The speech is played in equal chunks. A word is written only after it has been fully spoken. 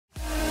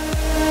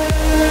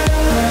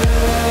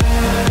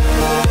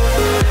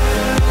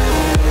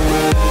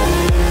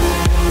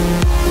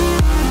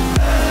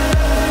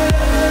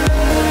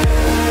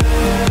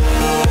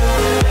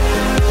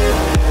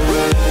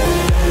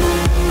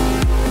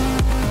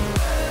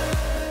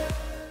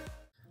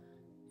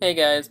Hey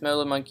guys,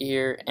 metaloidmonkey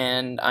here,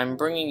 and I'm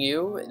bringing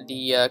you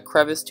the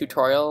Crevice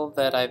tutorial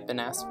that I've been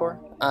asked for.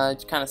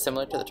 It's kind of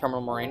similar to the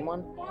Terminal Moraine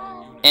one.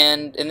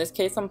 And in this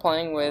case I'm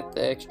playing with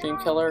the Extreme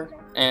Killer,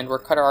 and we're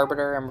Cutter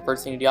Arbiter, I'm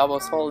reversing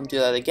Diablo's Soul, and do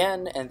that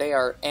again, and they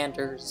are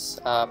Anders'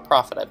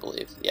 Prophet, I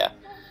believe, yeah.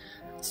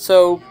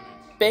 So,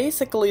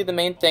 basically the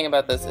main thing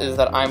about this is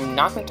that I'm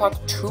not going to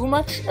talk too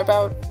much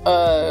about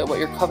what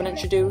your Covenant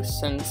should do,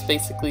 since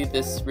basically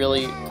this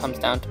really comes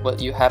down to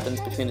what happens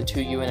between the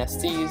two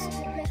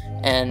UNSCs.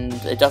 And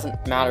it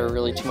doesn't matter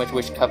really too much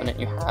which Covenant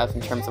you have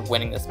in terms of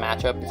winning this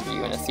matchup if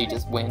your UNSC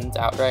just wins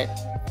outright.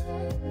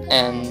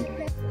 And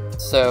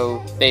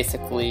so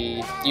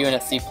basically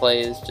UNSC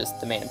play is just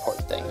the main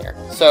important thing here.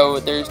 So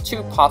there's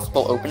two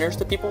possible openers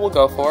that people will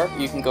go for.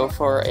 You can go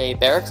for a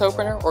barracks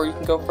opener or you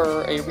can go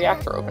for a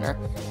reactor opener.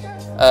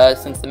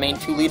 Since the main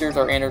two leaders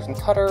are Anders and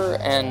Cutter,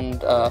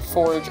 and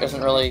Forge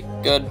isn't really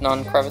good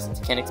on Crevice since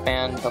you can't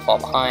expand, he'll fall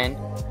behind.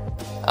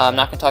 I'm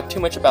not going to talk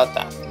too much about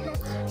that.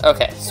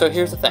 Okay, so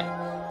here's the thing.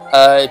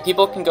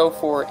 People can go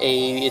for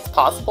it's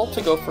possible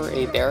to go for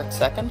a barracks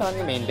second on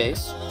your main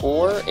base,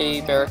 or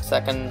a barracks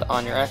second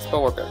on your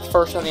expo, or barracks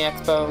first on the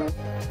expo,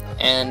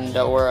 and,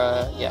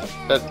 yeah.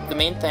 But the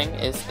main thing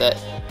is that,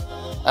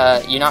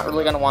 you're not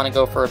really going to want to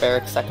go for a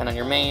barracks second on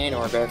your main,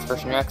 or a barracks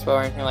first on your expo,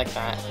 or anything like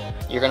that.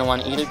 You're going to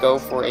want to either go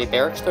for a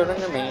barracks third on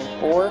your main,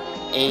 or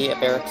a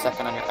barracks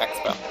second on your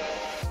expo.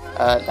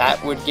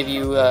 That would give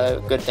you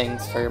good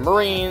things for your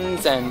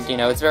Marines, and you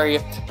know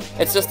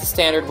it's just a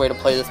standard way to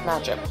play this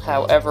matchup.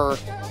 However,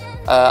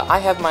 I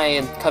have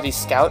my Covey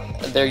Scout,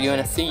 their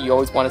UNSC. You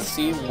always want to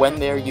see when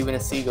their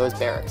UNSC goes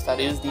barracks. That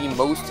is the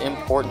most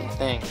important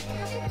thing.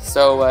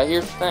 So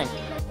here's the thing.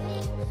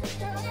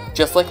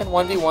 Just like in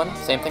 1v1,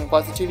 same thing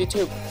applies to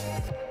 2v2.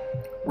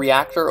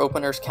 Reactor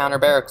openers counter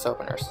barracks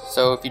openers.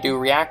 So if you do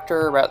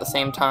reactor about the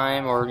same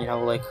time, or you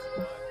know like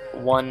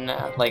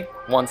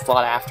one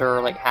slot after,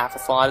 or like half a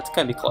slot, it's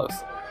gonna be close.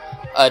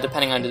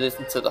 Depending on the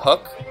distance of the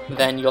hook,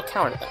 then you'll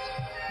counter them.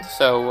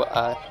 So,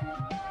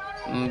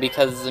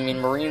 because, I mean,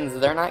 Marines,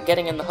 they're not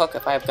getting in the hook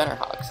if I have Gunner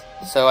Hogs.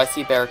 So I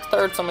see Barracks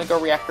third, so I'm gonna go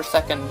Reactor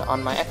second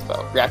on my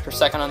Expo. Reactor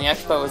second on the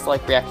Expo is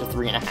like Reactor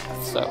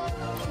 3.5, so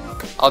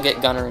I'll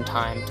get Gunner in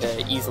time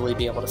to easily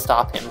be able to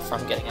stop him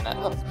from getting in that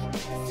hook.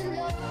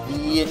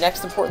 The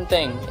next important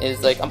thing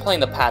is, like, I'm playing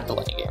the pad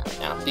delay game right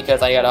now,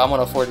 because I want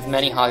to afford as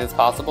many hogs as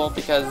possible,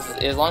 because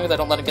as long as I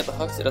don't let him get the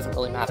hooks, it doesn't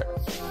really matter.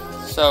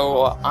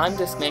 So I'm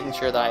just making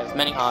sure that I have as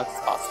many hogs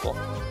as possible.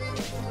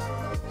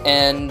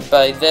 And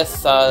by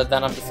this,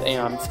 then I'm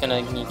just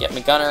gonna get my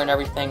gunner and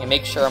everything, and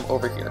make sure I'm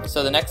over here.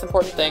 So the next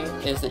important thing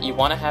is that you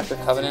want to have your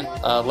Covenant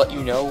let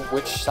you know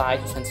which side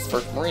he sends his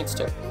first Marines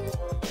to.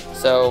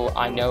 So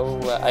I know,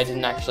 I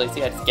didn't actually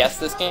see, I just guessed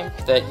this game,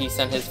 that he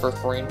sent his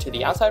first Marine to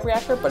the outside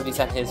reactor, but if he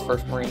sent his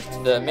first Marines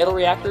to the middle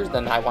reactors,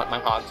 then I want my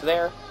hogs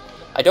there.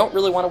 I don't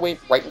really want to wait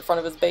right in front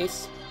of his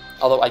base,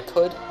 although I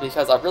could,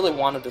 because I really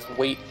want to just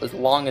wait as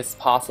long as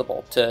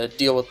possible to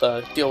deal with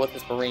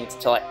his Marines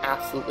until I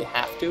absolutely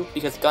have to,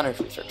 because Gunner's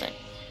researching,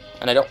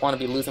 and I don't want to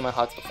be losing my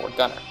hogs before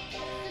Gunner.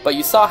 But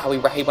you saw how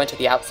he went to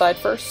the outside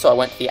first, so I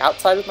went to the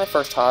outside with my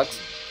first hogs,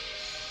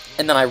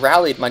 and then I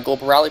rallied my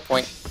global rally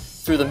point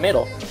through the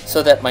middle,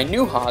 so that my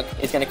new hog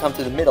is going to come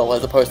through the middle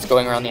as opposed to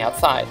going around the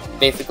outside.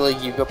 Basically,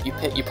 you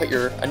put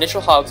your initial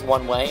hogs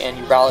one way, and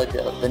you rally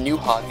the new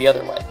hog the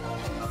other way.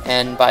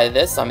 And by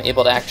this, I'm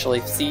able to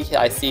actually see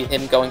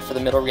him going for the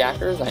middle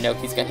reactors. I know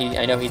he's going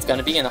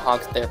to be, and the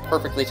hog's there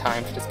perfectly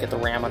timed to just get the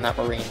ram on that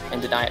Marine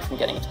and deny it from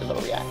getting into the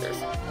middle reactors.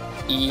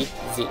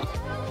 Easy.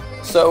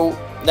 So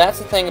that's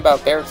the thing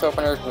about barracks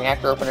openers and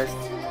reactor openers.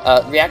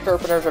 Reactor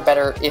openers are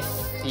better if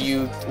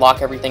you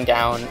lock everything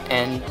down,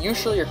 and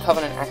usually your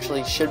Covenant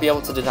actually should be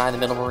able to deny the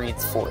middle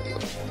Marines for you.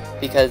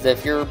 Because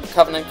if your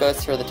Covenant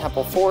goes through the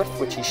Temple 4th,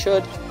 which he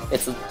should,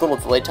 it's a little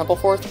delayed Temple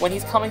 4th, when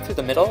he's coming through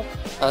the middle,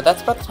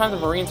 that's about the time the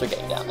Marines are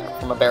getting down there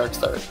from a barracks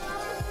third.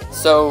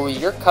 So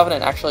your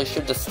Covenant actually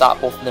should just stop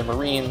both of the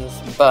Marines,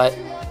 but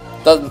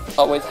doesn't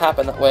always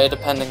happen that way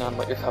depending on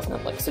what your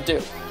Covenant likes to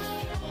do.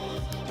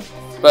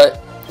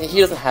 But he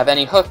doesn't have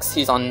any hooks,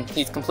 he's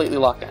completely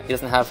locked in. He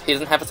doesn't have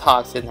his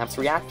hogs, he doesn't have his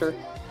reactor,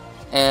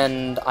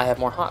 and I have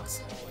more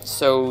hogs.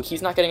 So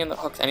he's not getting in the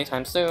hooks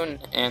anytime soon,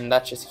 and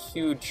that's just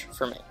huge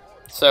for me.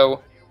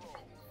 So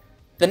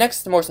the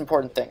next most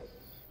important thing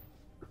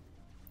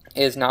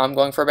is now I'm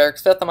going for a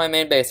barracks 5th on my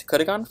main base. I could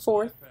have gone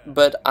 4th,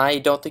 but I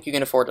don't think you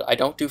can afford it. I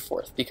don't do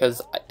 4th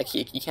because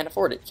you can't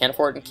afford it. You can't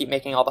afford it and keep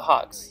making all the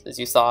hogs. As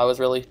you saw, I was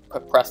really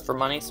pressed for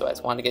money, so I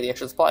just wanted to get the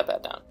extra supply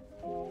pad down.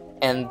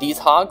 And these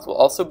hogs will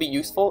also be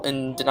useful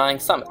in denying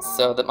summits,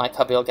 so that my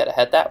Covey will get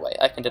ahead that way.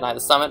 I can deny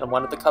the summit on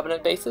one of the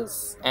Covenant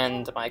bases,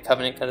 and my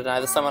Covenant can deny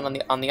the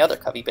summit on the other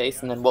Covey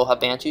base, and then we'll have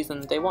Banshees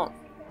and they won't.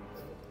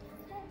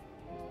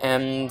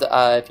 And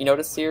if you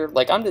notice here,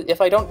 like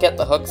if I don't get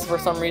the hooks for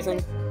some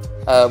reason,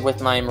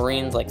 with my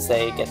Marines, like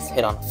say it gets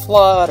hit on a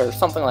flood or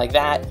something like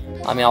that,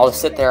 I mean I'll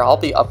just sit there, I'll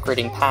be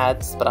upgrading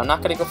pads, but I'm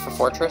not going to go for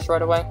Fortress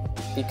right away,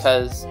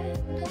 because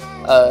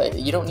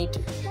you don't need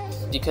to.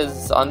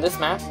 Because on this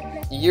map,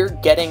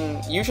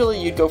 usually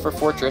you'd go for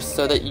Fortress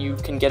so that you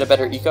can get a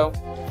better eco,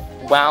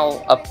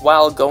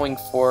 while going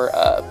for,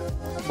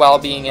 while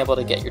being able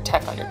to get your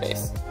tech on your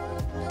base.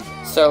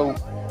 So,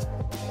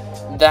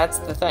 that's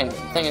the thing.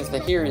 The thing is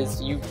that here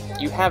is, you're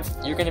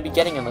going to be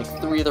getting in like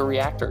 3 of the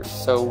reactors,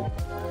 so,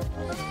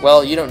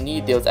 well, you don't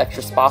need those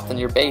extra spots on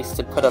your base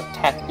to put up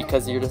tech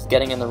because you're just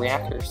getting in the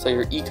reactors, so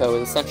your eco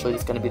is essentially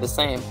just going to be the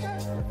same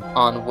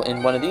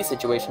in one of these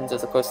situations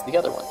as opposed to the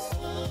other ones.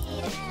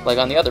 Like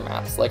on the other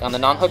maps, like on the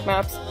non-hook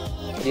maps,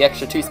 the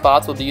extra 2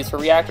 spots will be used for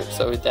reactors.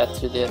 So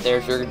that's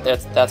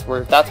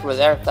where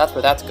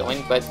that's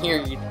going. But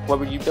here, what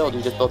would you build?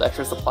 You just build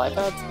extra supply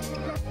pads.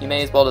 You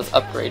may as well just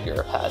upgrade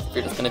your pads if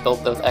you're just going to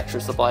build those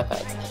extra supply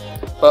pads.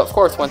 But of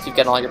course, once you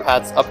get all your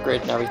pads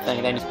upgraded and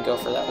everything, then you can go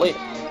for that later.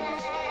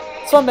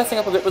 So I'm messing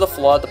up a bit with a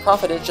flood. The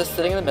Prophet is just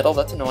sitting in the middle.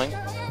 That's annoying,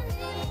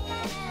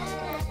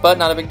 but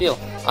not a big deal.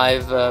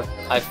 I've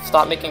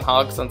stopped making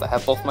hogs since I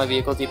have both my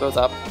vehicle depots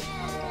up.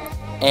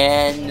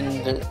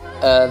 And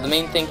the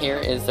main thing here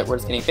is that we're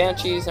just getting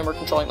Banshees and we're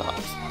controlling the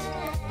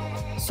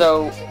hogs.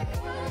 So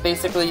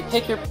basically,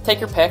 take your pick,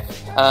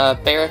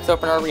 barracks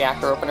opener or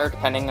reactor opener,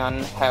 depending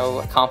on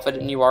how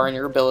confident you are in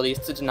your abilities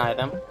to deny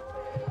them.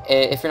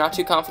 If you're not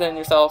too confident in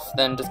yourself,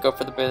 then just go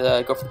for the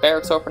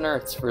barracks opener.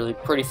 It's really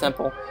pretty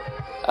simple.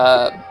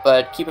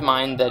 But keep in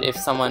mind that if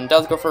someone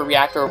does go for a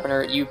reactor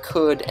opener, you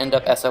could end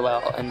up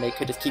SOL, and they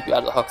could just keep you out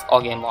of the hooks all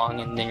game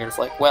long, and then you're just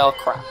like, well,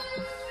 crap.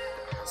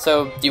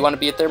 So, do you want to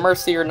be at their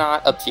mercy or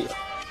not? Up to you.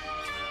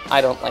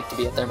 I don't like to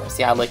be at their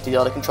mercy. I like to be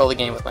able to control the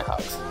game with my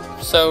hogs.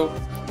 So,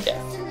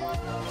 yeah.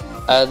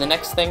 The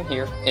next thing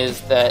here is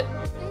that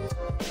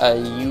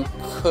you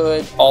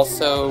could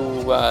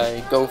also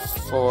go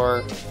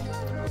for,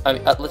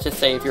 let's just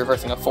say if you're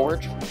reversing a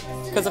Forge.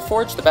 Because a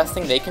Forge, the best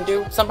thing they can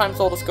do, sometimes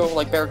they'll just go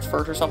like barracks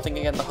first or something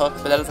and get in the hook,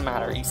 but that doesn't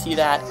matter. You see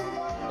that,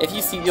 if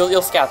you see,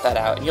 you'll scout that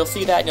out, and you'll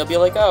see that, and you'll be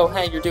like, oh,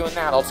 hey, you're doing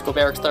that, I'll just go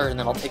barracks third, and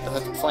then I'll take the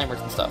hook and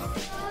flamers and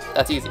stuff.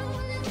 That's easy.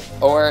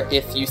 Or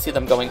if you see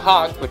them going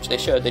hogs, which they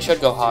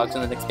should go hogs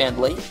and then expand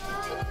late,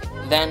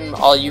 then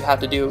all you have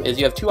to do is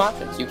you have 2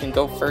 options. You can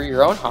go for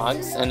your own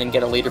hogs and then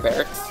get a later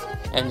barracks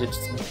and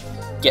just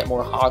get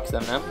more hogs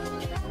than them.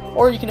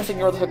 Or you can just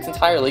ignore the hooks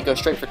entirely, go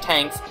straight for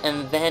tanks,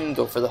 and then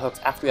go for the hooks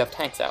after you have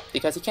tanks out.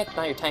 Because you can't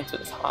deny your tanks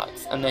with his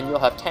hogs. And then you'll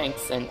have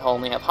tanks and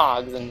only have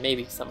hogs and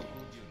maybe some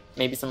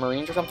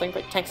marines or something,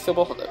 but tanks kill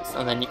both of those.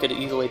 And then you could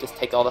easily just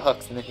take all the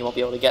hooks and then he won't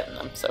be able to get in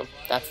them. So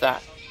that's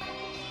that.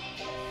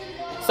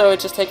 So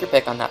just take your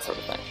pick on that sort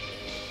of thing.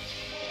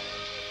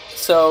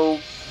 So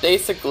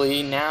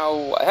basically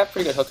now I have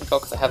pretty good hook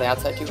control because I have the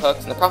outside 2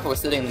 hooks, and the Prophet was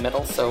sitting in the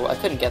middle, so I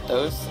couldn't get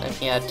those, and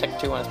he had Tech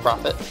 2 on his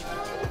Prophet.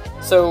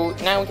 So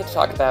now we get to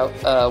talk about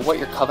what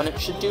your Covenant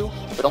should do,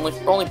 but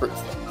only briefly.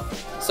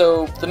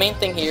 So the main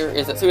thing here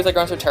is that suicide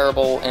grunts are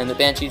terrible, and the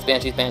Banshees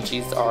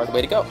are the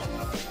way to go.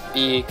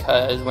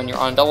 Because when you're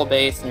on double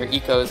base and your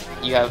ecos,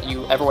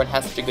 everyone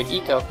has such a good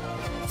eco,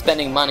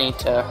 spending money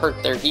to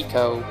hurt their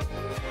eco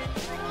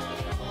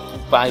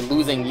by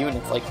losing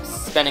units, like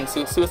spending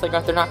suicide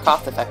grunts, they're not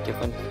cost effective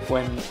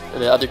when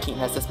the other team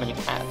has this many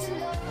pads.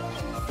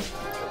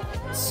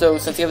 So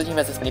since the other team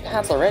has this many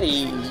pads already,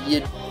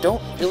 you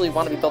don't really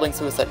want to be building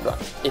suicide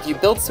grunts. If you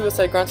build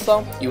suicide grunts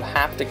though, you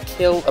have to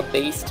kill a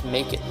base to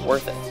make it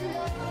worth it.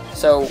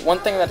 So one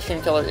thing about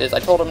Extreme Killer is I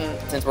told him,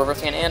 since we're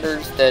versing an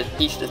Anders, that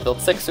he should just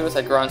build 6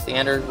 suicide grunts. The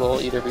Anders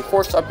will either be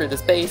forced to upgrade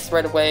this base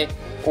right away,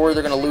 or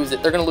they're going to lose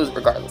it. They're going to lose it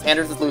regardless.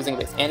 Anders is losing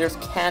base. Anders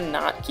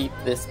cannot keep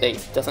this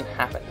base. It doesn't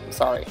happen. I'm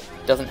sorry.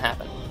 It doesn't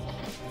happen.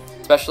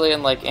 Especially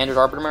in like Anders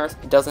Arbiter Mirrors,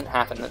 it doesn't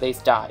happen. The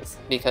base dies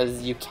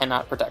because you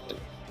cannot protect it.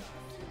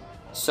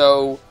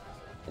 So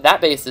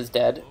that base is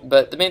dead,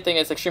 but the main thing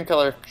is Extreme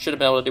Killer should have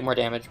been able to do more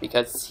damage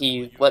because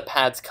he let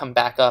pads come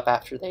back up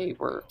after they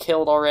were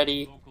killed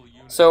already.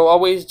 So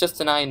always just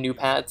deny new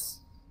pads.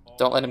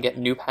 Don't let him get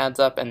new pads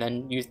up and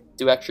then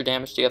do extra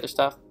damage to the other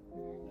stuff.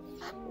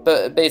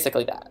 But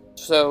basically that.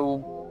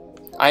 So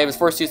I was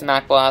forced to use the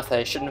Mac Blast.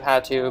 I shouldn't have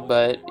had to,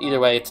 but either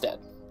way, it's dead.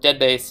 Dead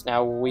base.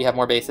 Now we have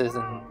more bases,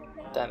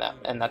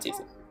 and that's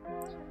easy.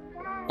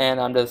 And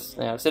I'm just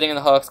sitting in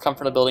the hooks,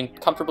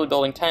 comfortably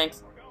building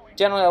tanks.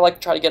 Generally, I like to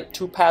try to get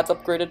 2 pads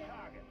upgraded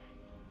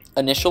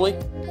initially.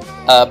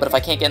 But if I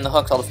can't get in the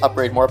hooks, I'll just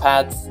upgrade more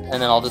pads, and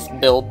then I'll just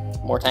build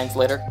more tanks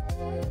later.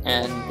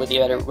 And with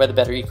the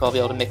better eco, I'll be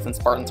able to mix in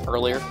Spartans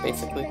earlier,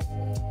 basically.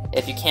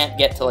 If you can't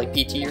get to like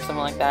PT or something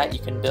like that, you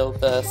can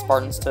build the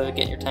Spartans to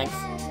get your tanks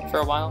for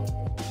a while.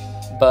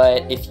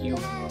 But if you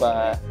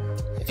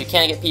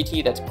can't get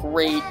PT, that's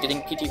great.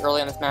 Getting PT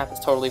early on this map is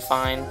totally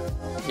fine,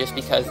 just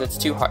because it's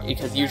too hard.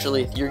 Because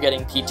usually, if you're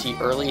getting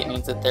PT early, it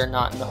means that they're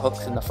not in the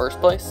hooks in the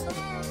first place,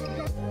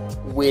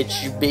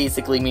 which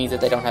basically means that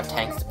they don't have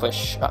tanks to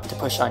push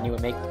on you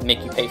and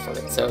make you pay for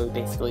it. So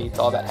basically, it's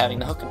all about having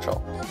the hook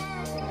control.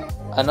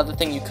 Another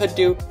thing you could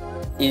do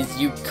is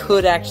you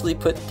could actually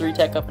put 3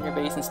 tech up on your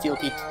base and steal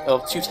PT,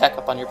 2 tech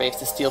up on your base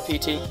to steal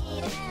PT,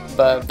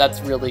 but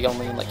that's really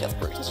only in like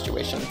desperate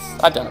situations.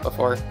 I've done it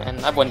before, and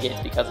I've won games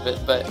because of it,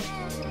 but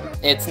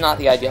it's not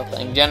the ideal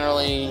thing.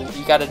 Generally,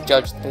 you gotta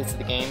judge the pace of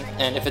the game,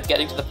 and if it's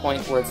getting to the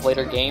point where it's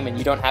later game and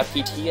you don't have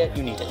PT yet,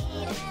 you need it.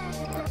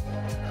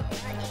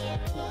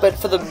 But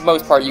for the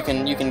most part, you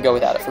can go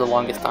without it for the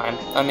longest time.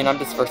 I mean, I'm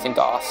just versing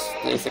Goss,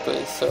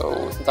 basically,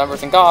 so since I'm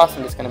versing Goss,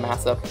 I'm just gonna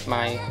mass up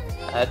my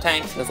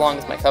tanks, and as long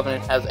as my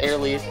Covenant has air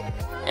lead,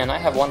 and I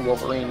have one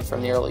Wolverine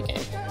from the early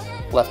game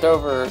left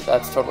over,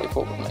 that's totally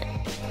cool with me.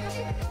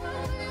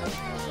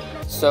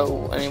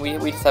 So, I mean,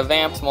 we just have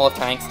Vamps, we'll have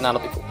tanks, and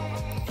that'll be cool.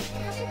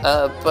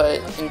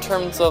 But in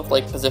terms of,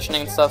 like,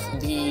 positioning and stuff,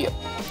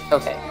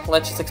 okay,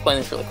 let's just explain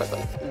this really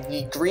quickly.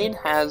 The green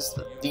has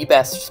the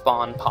best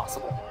spawn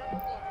possible.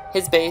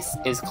 His base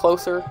is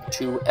closer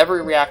to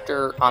every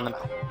reactor on the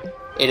map.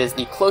 It is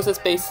the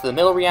closest base to the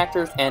middle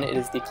reactors, and it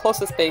is the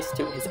closest base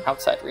to his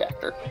outside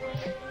reactor.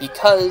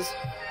 Because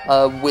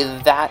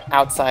with that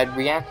outside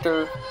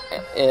reactor,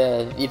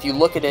 if you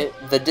look at it,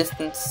 the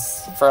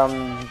distance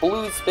from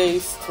Blue's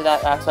base to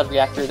that outside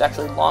reactor is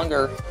actually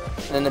longer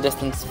than the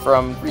distance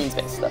from Green's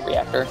base to that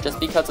reactor, just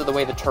because of the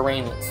way the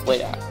terrain is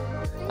laid out.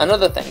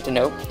 Another thing to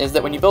note is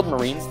that when you build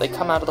Marines, they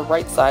come out of the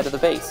right side of the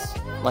base,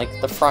 like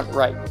the front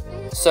right.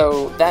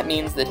 So that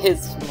means that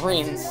his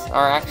Marines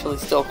are actually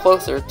still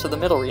closer to the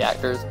middle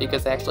reactors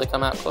because they actually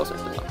come out closer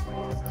to them.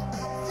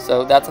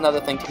 So that's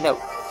another thing to note.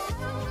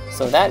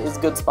 So that is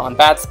good spawn.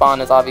 Bad spawn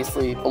is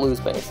obviously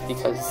Blue's base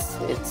because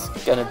it's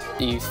gonna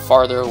be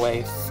farther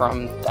away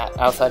from that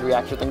outside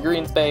reactor than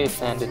Green's base,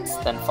 and it's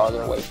then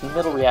farther away from the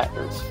middle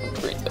reactors from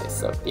Green's base.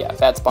 So yeah,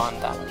 bad spawn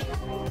that one.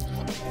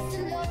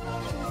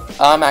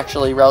 I'm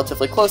actually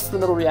relatively close to the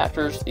middle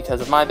reactors because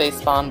of my base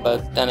spawn,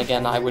 but then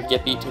again, I would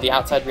get beat to the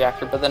outside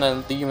reactor, but then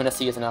the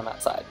UNSC isn't on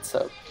that side.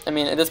 So, I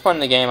mean, at this point in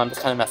the game, I'm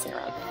just kind of messing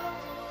around.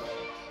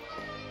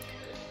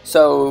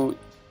 So,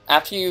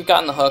 after you've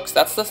gotten the hooks,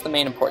 that's just the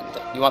main important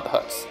thing. You want the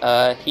hooks.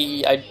 I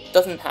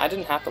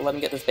didn't have to let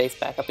him get this base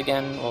back up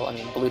again. Well, I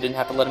mean, Blue didn't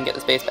have to let him get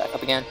this base back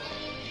up again.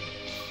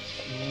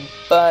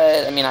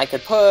 But, I mean, I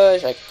could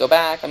push, I could go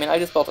back. I mean, I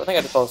think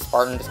I just built a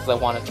Spartan just because I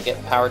wanted to get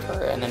the power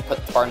turret and then put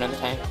the Spartan in the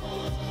tank.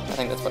 I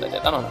think that's what I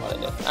did. I don't know what I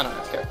did. I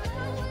don't care.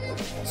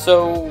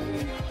 So,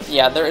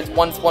 yeah, there is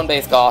one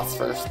base Goss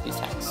for these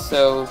tanks,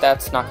 so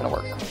that's not going to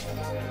work.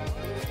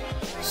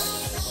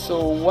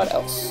 So, what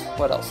else?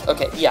 What else?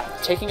 Okay, yeah,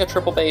 taking a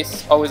triple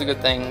base, always a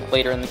good thing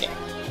later in the game.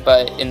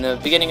 But in the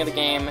beginning of the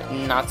game,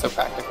 not so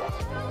practical.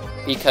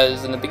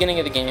 Because in the beginning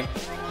of the game,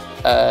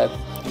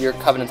 your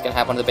Covenant's going to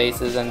have one of the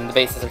bases, and the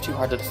bases are too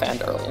hard to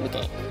defend early in the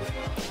game.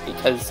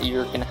 Because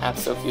you're going to have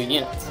so few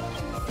units.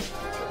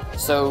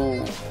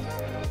 So,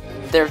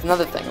 there's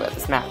another thing about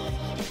this map.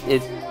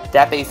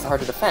 That base is hard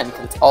to defend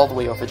because it's all the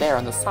way over there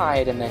on the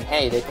side, and then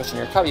hey, they push in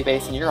your cubby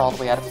base and you're all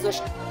the way out of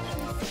position.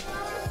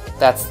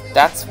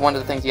 That's one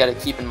of the things you gotta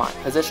keep in mind.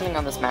 Positioning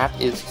on this map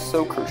is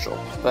so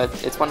crucial, but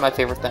it's one of my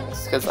favorite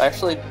things because I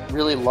actually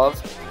really love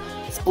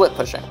split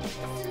pushing.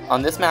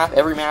 On this map,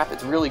 every map,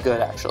 it's really good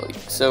actually.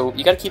 So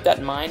you gotta keep that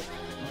in mind.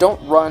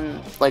 Don't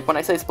run, like when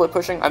I say split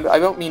pushing, I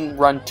don't mean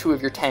run two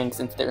of your tanks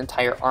into their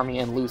entire army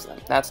and lose them.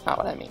 That's not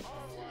what I mean.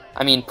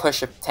 I mean,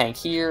 push a tank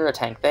here, a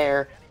tank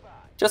there,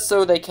 just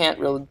so they can't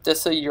really,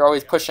 just so you're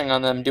always pushing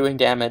on them, doing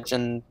damage,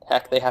 and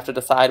heck, they have to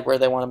decide where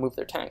they want to move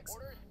their tanks.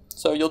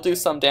 So you'll do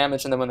some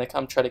damage, and then when they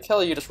come try to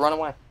kill you, just run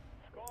away.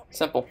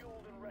 Simple.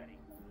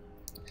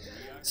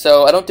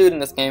 So I don't do it in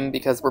this game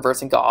because we're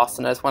versing Goss,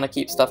 and I just want to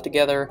keep stuff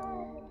together.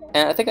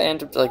 And I think I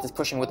ended up like just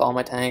pushing with all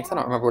my tanks. I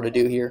don't remember what to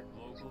do here.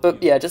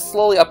 But yeah, just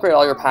slowly upgrade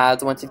all your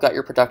pads once you've got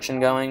your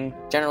production going.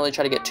 Generally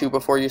try to get 2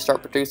 before you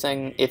start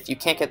producing. If you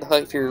can't get the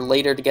hook, if you're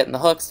later to get in the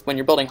hooks, when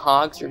you're building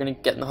hogs, you're going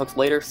to get in the hooks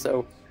later,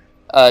 so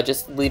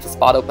just leave a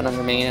spot open on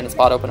your main and a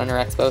spot open on your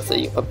expo so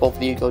you put both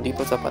vehicle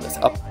depots up on this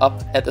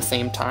up at the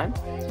same time.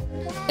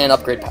 And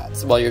upgrade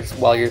pads while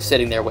you're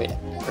sitting there waiting,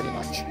 pretty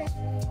much.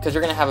 Because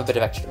you're going to have a bit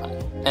of extra money.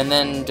 And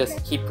then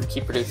just keep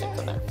producing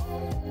from there.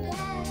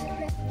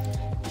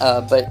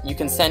 But you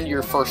can send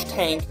your first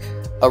tank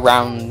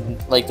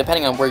around, like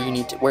depending on where you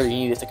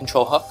need it to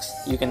control hooks,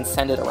 you can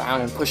send it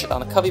around and push it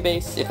on a cubby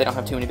base if they don't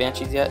have too many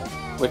banshees yet,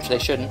 which they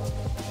shouldn't,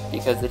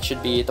 because it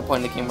should be at the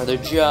point in the game where they're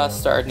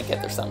just starting to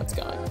get their summits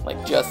going,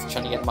 like just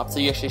trying to get them up. So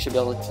you actually should be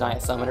able to deny a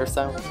summit or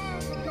so,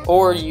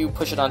 or you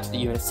push it onto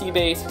the UNSC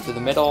base through the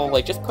middle.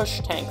 Like just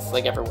push tanks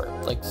like everywhere.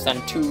 Like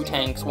send 2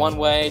 tanks one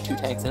way, 2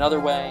 tanks another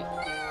way,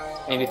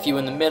 maybe a few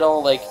in the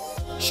middle. Like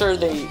sure,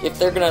 if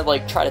they're gonna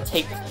like try to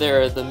take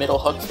the middle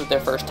hooks with their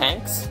first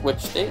tanks,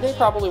 which they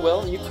probably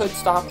will, you could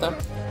stop them.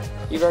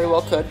 You very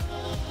well could.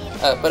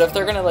 But if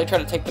they're gonna like try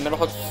to take the middle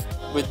hooks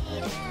with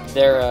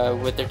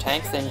their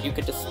tanks, then you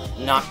could just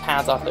knock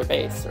pads off their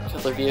base or kill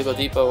their vehicle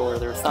depot or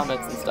their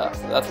summits and stuff.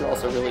 So that's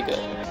also really good.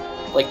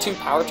 Like 2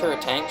 power turret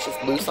tanks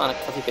just loose on a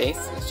cubby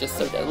base is just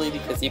so deadly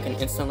because you can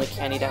instantly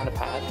canny down a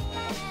pad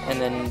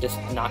and then just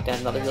knock down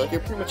another. You're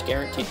pretty much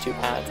guaranteed 2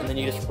 pads, and then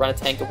you just run a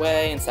tank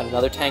away and send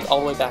another tank all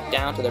the way back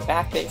down to their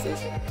back bases.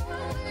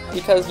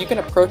 Because you can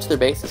approach their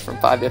bases from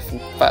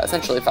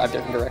essentially 5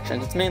 different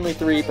directions. It's mainly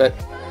 3, but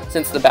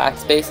since the back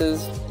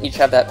bases each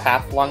have that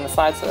path along the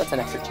side, so that's an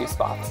extra 2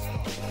 spots.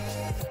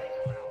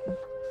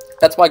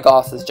 That's why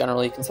Goss is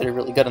generally considered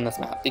really good on this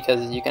map,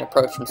 because you can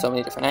approach from so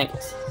many different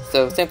angles.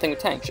 So same thing with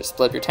tanks, just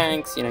split your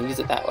tanks, you know, use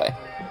it that way.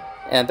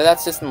 But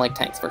that's just in like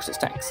tanks versus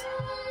tanks.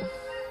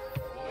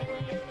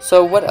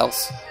 So what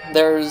else?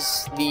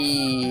 There's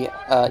the,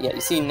 yeah,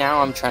 you see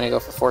now I'm trying to go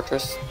for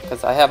Fortress,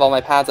 because I have all my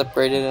pads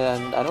upgraded,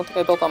 and I don't think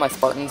I built all my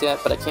Spartans yet,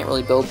 but I can't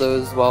really build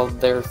those while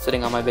they're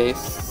sitting on my base,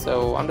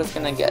 so I'm just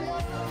gonna get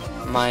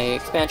my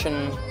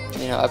expansion,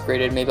 you know,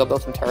 upgraded. Maybe I'll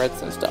build some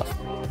turrets and stuff.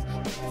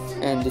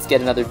 And just get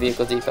another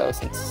vehicle depot,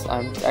 since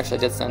I actually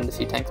did send a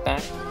few tanks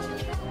back.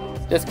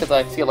 Just because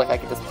I feel like I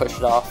could just push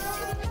it off.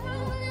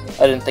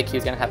 I didn't think he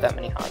was gonna have that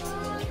many hogs,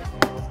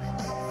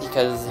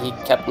 because he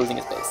kept losing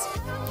his base.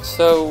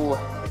 So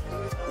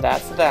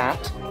that's that.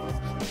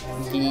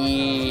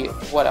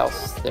 What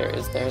else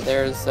there's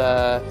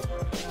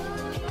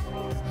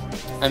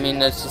I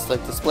mean, it's just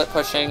like the split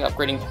pushing,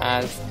 upgrading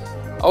pads.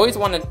 Always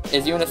want to,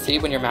 as you want to see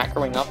when you're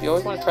macroing up, you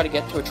always want to try to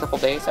get to a triple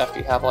base after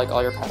you have like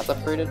all your pads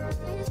upgraded.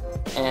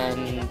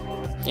 And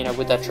you know,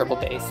 with that triple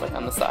base like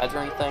on the sides or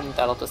anything,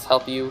 that'll just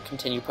help you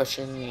continue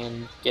pushing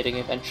and getting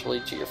eventually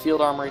to your field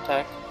armory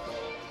tech.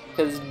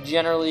 Because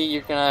generally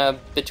you're gonna,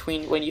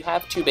 when you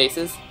have two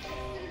bases,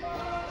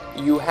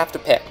 you have to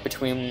pick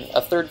between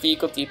a third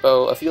vehicle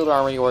depot, a field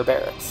armory, or a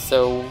barracks.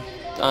 So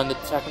on the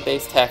second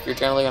base tech, you're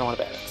generally going to want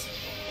a barracks.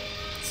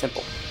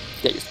 Simple.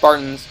 Get your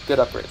Spartans, good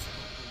upgrades.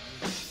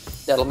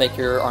 That'll make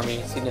your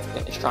army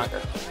significantly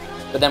stronger.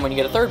 But then when you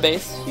get a third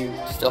base, you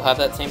still have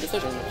that same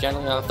decision.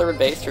 Generally on a third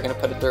base, you're going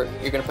to put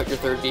your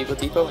third vehicle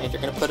depot, and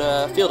you're going to put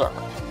a field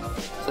armor,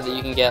 so that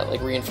you can get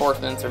like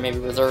reinforcements or maybe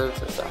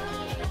reserves or so.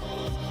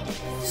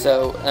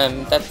 So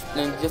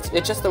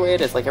it's just the way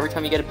it is. Like every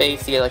time you get a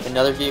base, you get like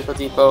another vehicle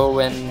depot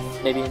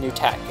and maybe a new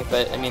tech.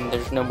 But I mean,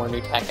 there's no more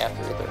new tech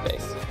after your third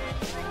base.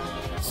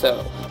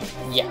 So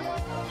yeah.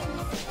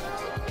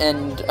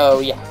 And oh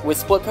yeah, with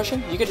split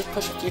pushing, you could just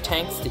push a few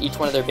tanks to each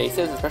one of their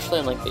bases, especially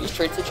in like base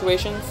trade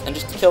situations, and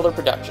just to kill their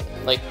production.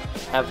 Like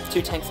have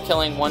 2 tanks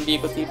killing one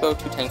vehicle depot,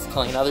 2 tanks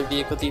killing another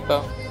vehicle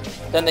depot.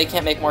 Then they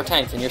can't make more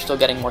tanks, and you're still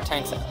getting more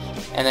tanks out.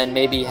 And then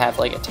maybe have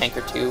like a tank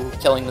or 2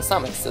 killing the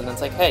summits, and then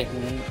it's like, hey,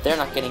 they're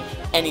not getting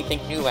anything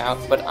new out,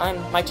 but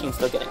my team's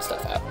still getting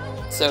stuff out.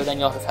 So then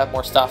you'll just have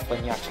more stuff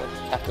when you actually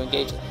have to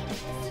engage them.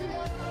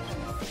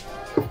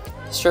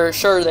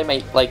 Sure, they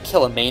might like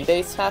kill a main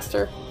base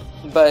faster,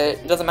 but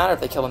it doesn't matter if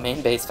they kill a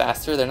main base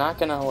faster. They're not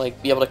gonna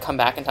like be able to come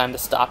back in time to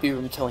stop you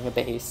from killing a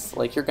base.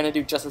 Like you're gonna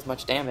do just as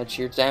much damage.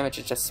 Your damage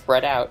is just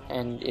spread out,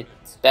 and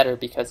it's better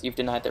because you've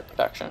denied their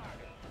production.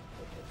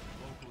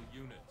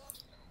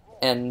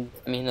 And,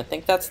 I mean, I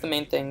think that's the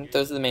main thing.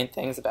 Those are the main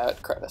things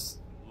about Crevice.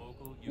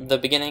 The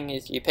beginning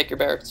is you pick your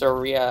barracks or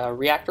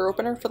reactor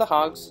opener for the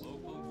hogs.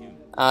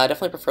 I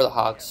definitely prefer the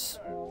hogs,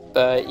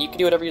 but you can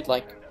do whatever you'd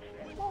like.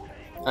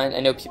 I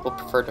know people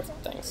prefer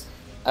different things.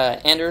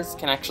 Anders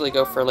can actually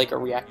go for like a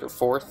reactor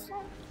fourth.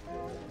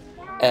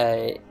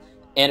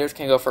 Anders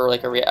can go for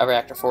like a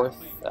reactor fourth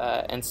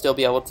and still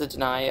be able to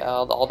deny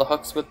all the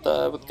hooks with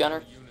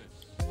gunner.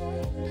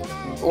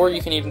 Or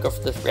you can even go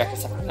for this reactor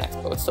second next,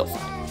 but it's still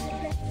fine.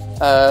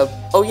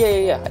 Oh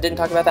yeah, I didn't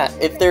talk about that.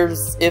 If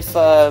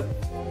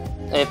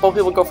both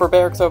people go for a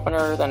barracks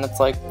opener, then it's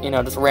like, you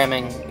know, just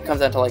ramming, it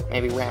comes down to like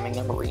maybe ramming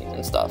their marine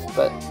and stuff,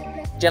 but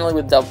generally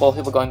with both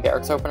people going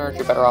barracks openers,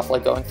 you're better off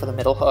like going for the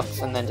middle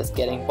hooks and then just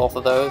getting both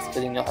of those,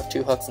 because then you'll have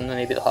 2 hooks and then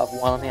maybe they'll have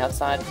 1 on the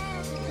outside.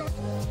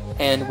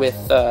 And with,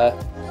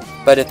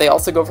 but if they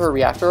also go for a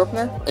reactor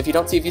opener, if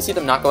you see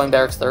them not going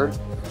barracks third,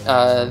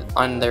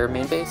 on their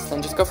main base,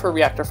 then just go for a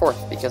reactor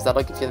fourth, because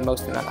that'll give you the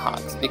most amount of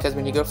hogs. Because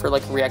when you go for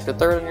like a reactor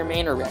third on your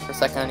main or reactor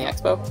second on the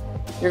expo,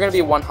 you're going to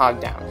be 1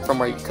 hog down from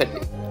where you could be.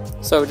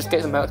 So just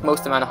get the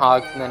most amount of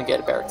hogs and then get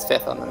a barracks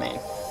fifth on the main.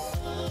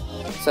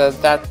 So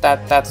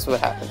that's what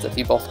happens if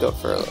you both go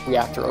for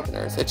reactor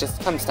openers. It just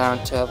comes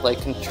down to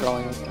like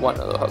controlling one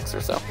of the hooks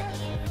or so,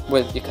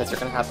 because you're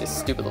going to have these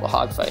stupid little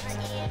hog fights.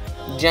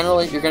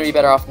 Generally, you're going to be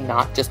better off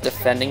not just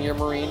defending your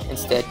marine,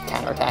 instead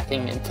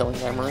counterattacking and killing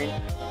their marine.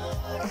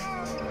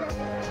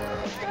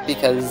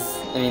 Because,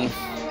 I mean,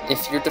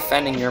 if you're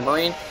defending your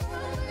marine,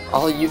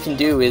 all you can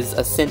do is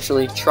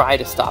essentially try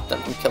to stop them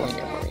from killing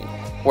your marine.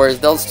 Whereas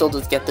they'll still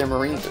just get their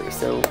marine through,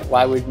 so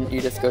why wouldn't you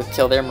just go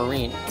kill their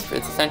marine? It's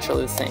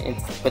essentially the same.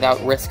 It's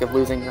without risk of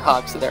losing your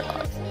hogs to their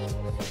hogs.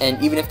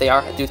 And even if they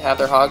do have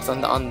their hogs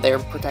on their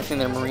protecting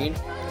their marine,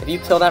 if you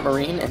kill that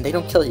marine and they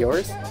don't kill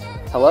yours,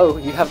 hello,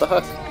 you have the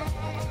hook.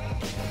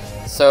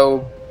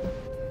 So,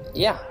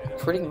 yeah,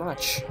 pretty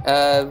much.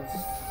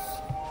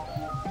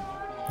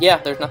 Yeah,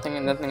 there's nothing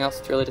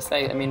else really to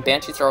say. I mean,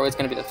 banshees are always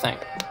going to be the thing.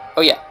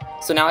 Oh yeah,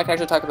 so now I can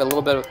actually talk a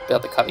little bit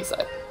about the covey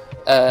side,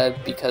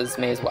 because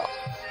may as well.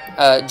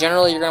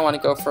 Generally, you're going to want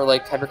to go for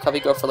like, have your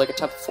covey go for like a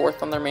temple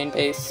 4th on their main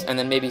base, and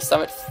then maybe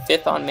summit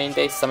 5th on main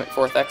base, summit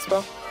 4th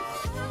expo.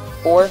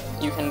 Or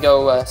you can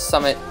go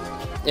summit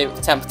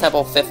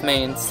temple 5th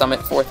main, summit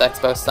 4th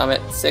expo,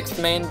 summit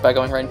 6th main by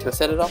going right into a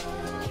citadel,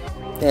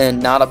 and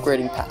not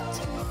upgrading paths,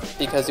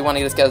 because you want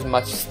to just get as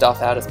much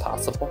stuff out as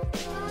possible.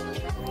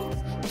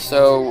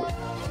 So,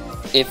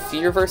 if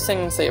you're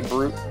versing, say, a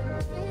brute,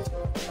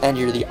 and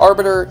you're the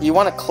Arbiter, you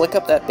want to click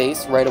up that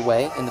base right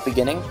away in the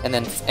beginning, and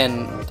then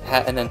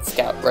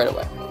scout right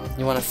away.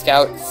 You want to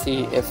scout,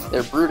 see if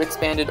their brood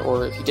expanded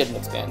or if he didn't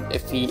expand.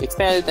 If he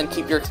expanded, then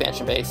keep your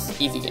expansion base.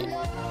 Easy game.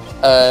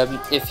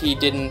 If he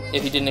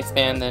didn't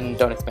expand, then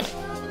don't expand,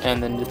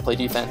 and then just play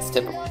defense,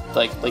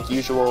 like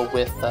usual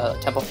with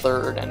Temple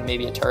 3rd and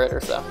maybe a turret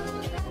or so.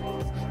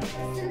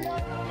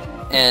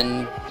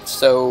 And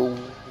so,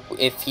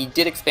 if he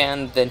did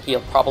expand, then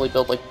he'll probably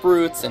build like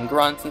brutes and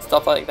grunts and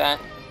stuff like that.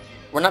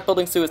 We're not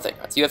building suicide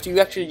grunts. You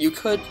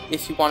could,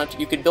 if you wanted to,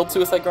 you could build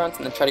suicide grunts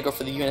and then try to go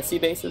for the UNSC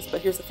bases.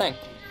 But here's the thing: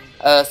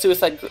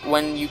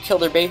 when you kill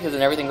their bases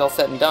and everything's all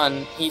said and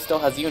done, he still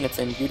has units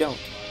and you don't.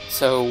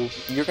 So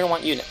you're gonna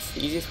want units.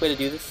 The easiest way to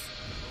do this,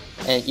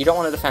 and you don't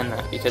want to defend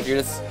that because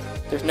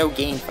there's no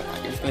gain from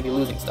that. You're just gonna be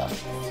losing stuff.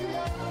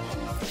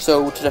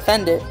 So to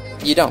defend it,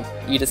 you don't.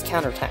 You just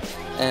counterattack,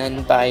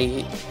 and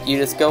you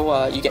just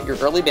go. You get your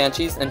early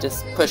banshees and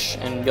just push,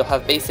 and you'll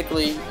have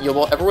basically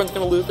everyone's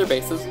gonna lose their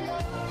bases.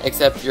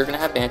 Except you're going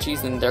to have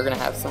banshees and they're going to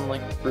have some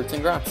like roots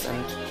and grunts,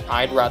 and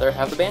I'd rather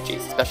have the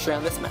banshees, especially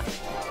on this map,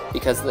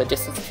 because the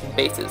distance between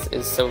bases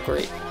is so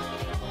great.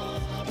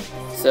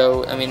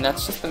 So I mean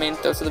those are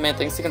the main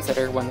things to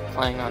consider when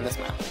playing on this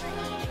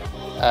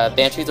map.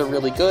 Banshees are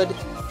really good,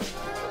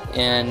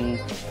 and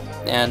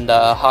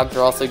hogs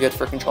are also good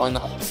for controlling the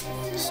hooks.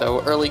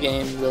 So early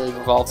game really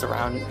revolves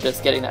around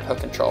just getting that hook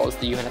control as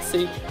the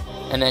UNSC,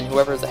 and then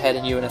whoever's ahead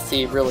in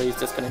UNSC really is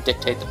just going to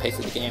dictate the pace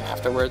of the game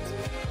afterwards.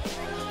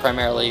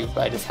 Primarily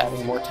by just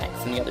having more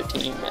tanks than the other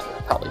team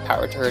and probably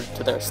power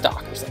to their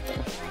stock or something.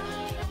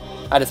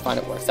 I just find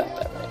it works out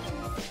that way.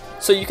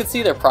 So you can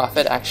see their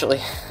profit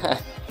actually.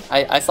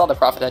 I saw the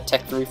profit at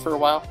Tech 3 for a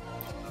while.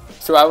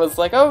 So I was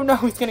like, oh no,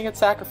 he's gonna get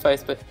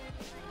sacrificed, but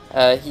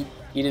he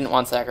didn't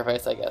want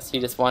sacrifice, I guess. He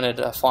just wanted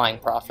a flying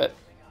profit.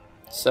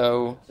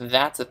 So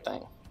that's a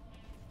thing.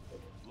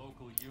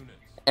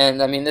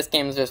 And I mean, this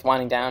game is just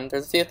winding down.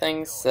 There's a few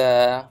things,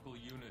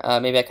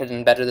 maybe I could have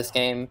done better this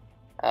game.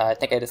 I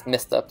think I just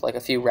missed up like a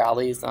few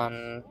rallies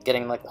on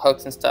getting like the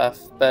hooks and stuff,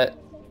 but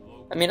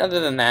I mean other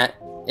than that,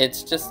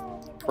 it's just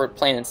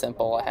plain and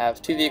simple. I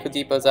have 2 vehicle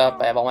depots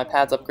up, I have all my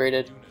pads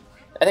upgraded.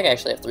 I think I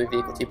actually have 3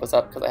 vehicle depots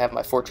up because I have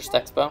my Fortress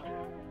Expo.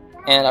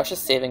 And I was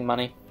just saving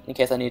money in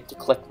case I needed to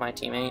click my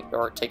teammate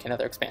or take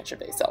another expansion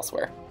base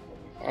elsewhere.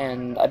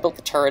 And I built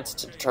the turrets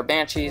to deter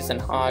banshees and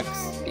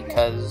hogs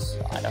because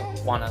I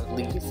don't want to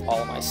leave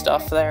all of my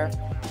stuff there.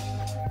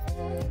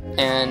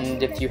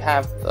 And if you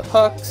have the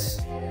hooks,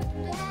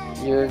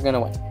 you're gonna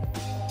win.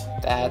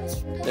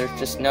 There's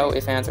just no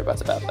ifs, ands, or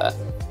buts about that.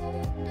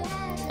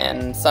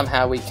 And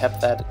somehow we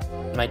kept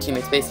my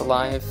teammate's base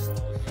alive.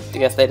 I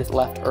guess they just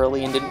left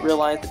early and didn't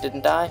realize it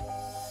didn't die.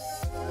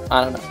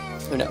 I don't know.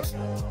 Who knows?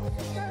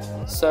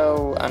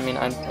 So, I mean,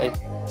 I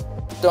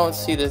don't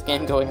see this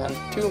game going on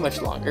too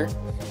much longer.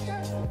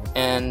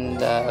 And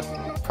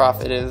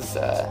Prophet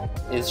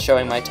is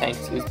showing my tank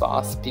to his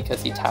boss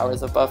because he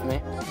towers above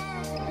me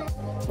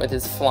with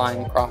his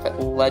Flying Prophet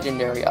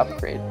legendary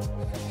upgrade.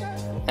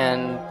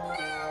 And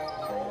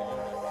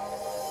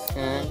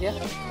yeah,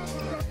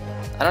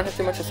 I don't have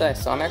too much to say,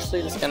 so I'm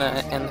actually just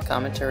gonna end the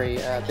commentary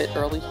a bit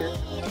early here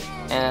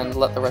and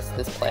let the rest of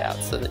this play out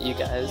so that you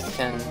guys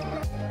can,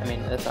 I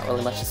mean, there's not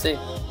really much to see.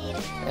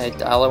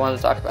 All I wanted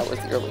to talk about was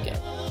the early game.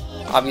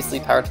 Obviously,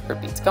 Power Trigger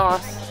beats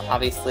Goss.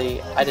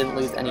 Obviously, I didn't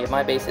lose any of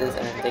my bases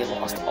and they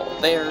lost all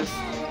of theirs.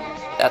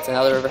 That's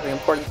another very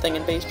important thing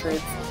in base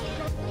trades,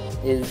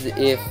 is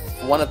if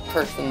one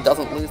person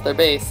doesn't lose their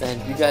base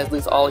and you guys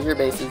lose all your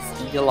bases,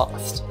 you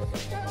lost.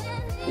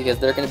 Because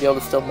they're going to be able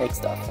to still make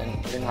stuff,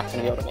 and you're not going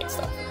to be able to make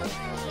stuff.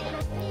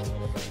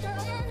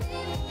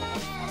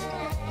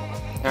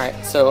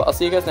 Alright, so I'll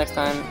see you guys next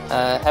time.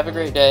 Have a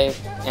great day,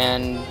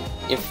 and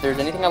if there's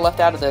anything I left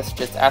out of this,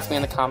 just ask me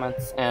in the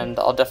comments, and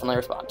I'll definitely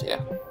respond to you.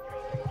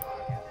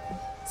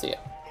 See ya.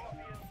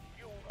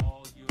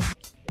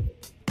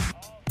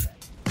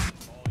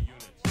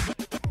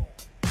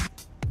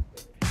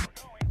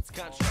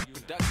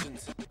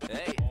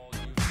 Hey.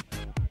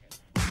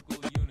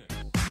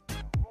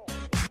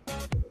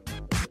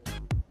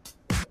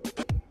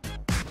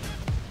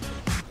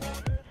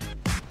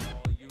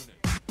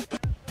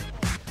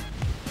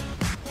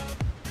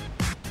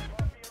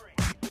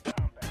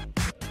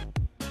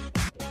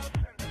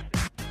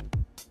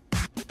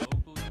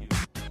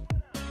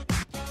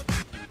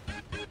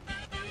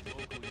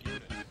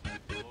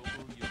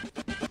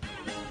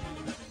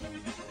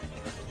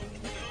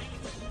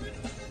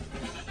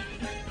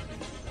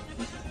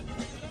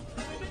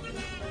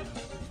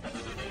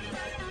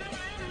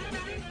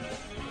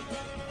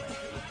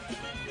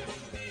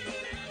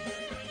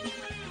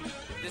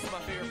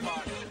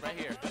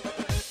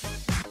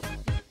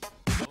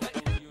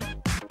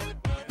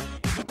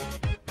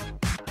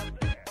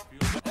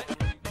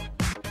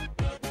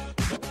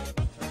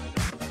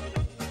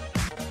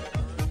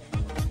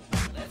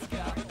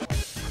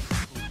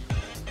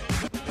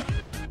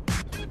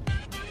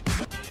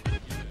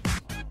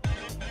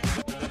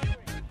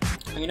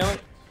 You know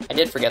what? I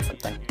did forget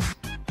something.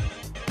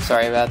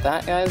 sorry about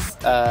that, guys.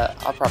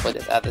 I'll probably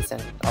just add this in.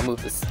 I'll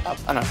move this up.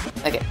 I don't know.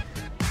 Okay.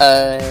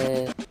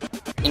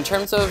 In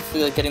terms of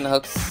getting the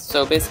hooks,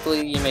 so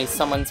basically,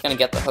 someone's gonna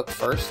get the hook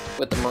first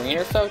with the marine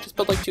or so. Just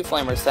put like 2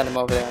 flamers, send them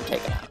over there, and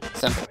take them out.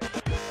 Simple.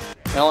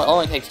 It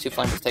only takes 2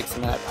 flamers to take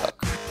someone out of the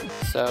hook.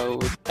 So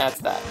that's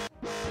that.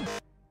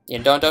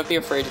 Don't be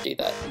afraid to do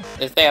that.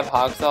 If they have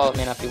hogs, though, it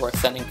may not be worth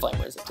sending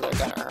flamers into their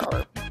gunner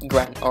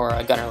or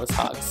a gunnerless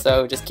hog.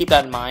 So just keep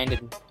that in mind,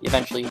 and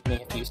eventually you may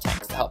have to use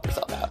tanks to help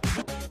yourself out.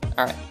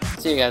 Alright,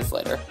 see you guys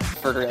later.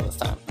 For real this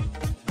time.